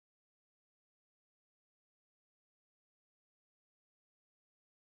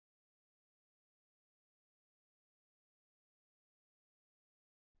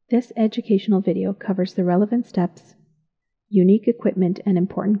This educational video covers the relevant steps, unique equipment, and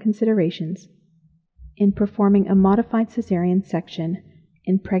important considerations in performing a modified caesarean section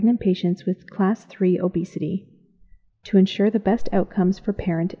in pregnant patients with Class 3 obesity to ensure the best outcomes for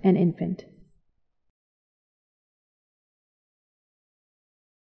parent and infant.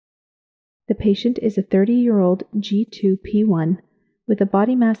 The patient is a 30-year-old G2P1 with a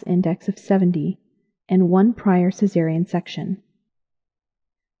body mass index of 70 and one prior caesarean section.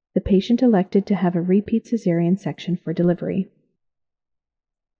 The patient elected to have a repeat caesarean section for delivery.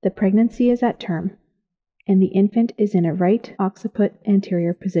 The pregnancy is at term, and the infant is in a right occiput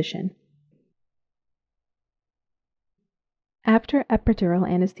anterior position. After epidural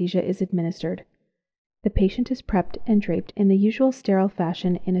anesthesia is administered, the patient is prepped and draped in the usual sterile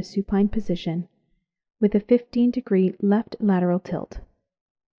fashion in a supine position with a 15-degree left lateral tilt.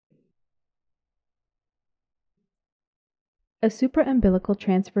 A supraumbilical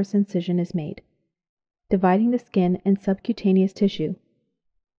transverse incision is made, dividing the skin and subcutaneous tissue,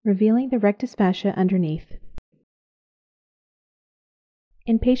 revealing the rectus fascia underneath.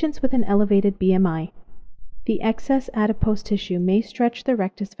 In patients with an elevated BMI, the excess adipose tissue may stretch the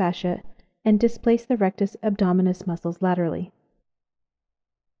rectus fascia and displace the rectus abdominis muscles laterally.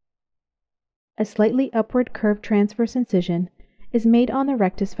 A slightly upward curved transverse incision is made on the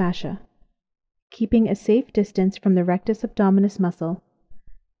rectus fascia, keeping a safe distance from the rectus abdominis muscle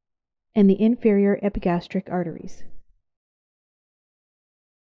and the inferior epigastric arteries.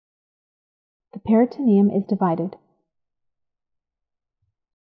 The peritoneum is divided.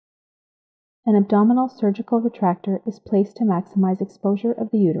 An abdominal surgical retractor is placed to maximize exposure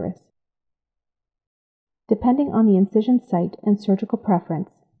of the uterus. Depending on the incision site and surgical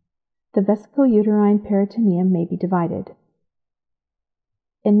preference, the vesicouterine peritoneum may be divided.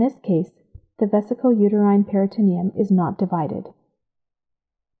 In this case, the vesicouterine peritoneum is not divided.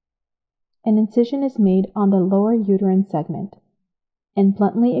 An incision is made on the lower uterine segment and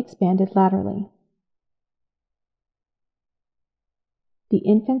bluntly expanded laterally. The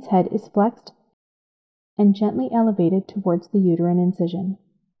infant's head is flexed and gently elevated towards the uterine incision.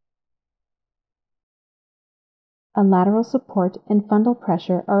 A lateral support and fundal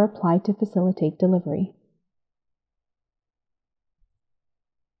pressure are applied to facilitate delivery.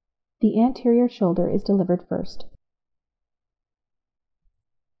 The anterior shoulder is delivered first,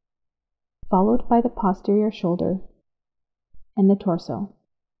 followed by the posterior shoulder and the torso.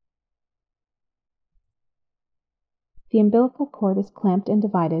 The umbilical cord is clamped and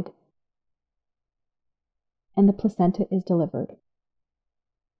divided, and the placenta is delivered.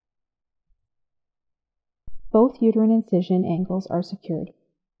 Both uterine incision angles are secured,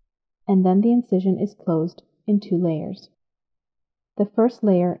 and then the incision is closed in 2 layers. The first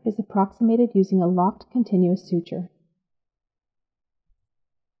layer is approximated using a locked continuous suture.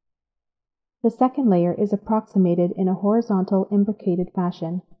 The second layer is approximated in a horizontal imbricated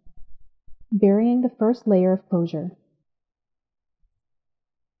fashion, burying the first layer of closure.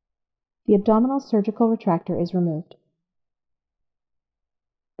 The abdominal surgical retractor is removed.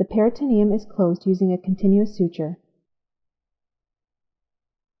 The peritoneum is closed using a continuous suture,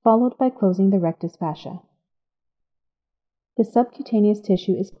 followed by closing the rectus fascia. The subcutaneous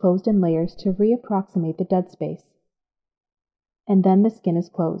tissue is closed in layers to reapproximate the dead space, and then the skin is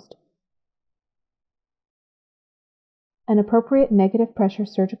closed. An appropriate negative pressure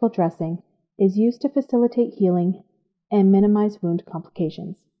surgical dressing is used to facilitate healing and minimize wound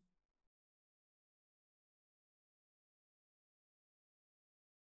complications.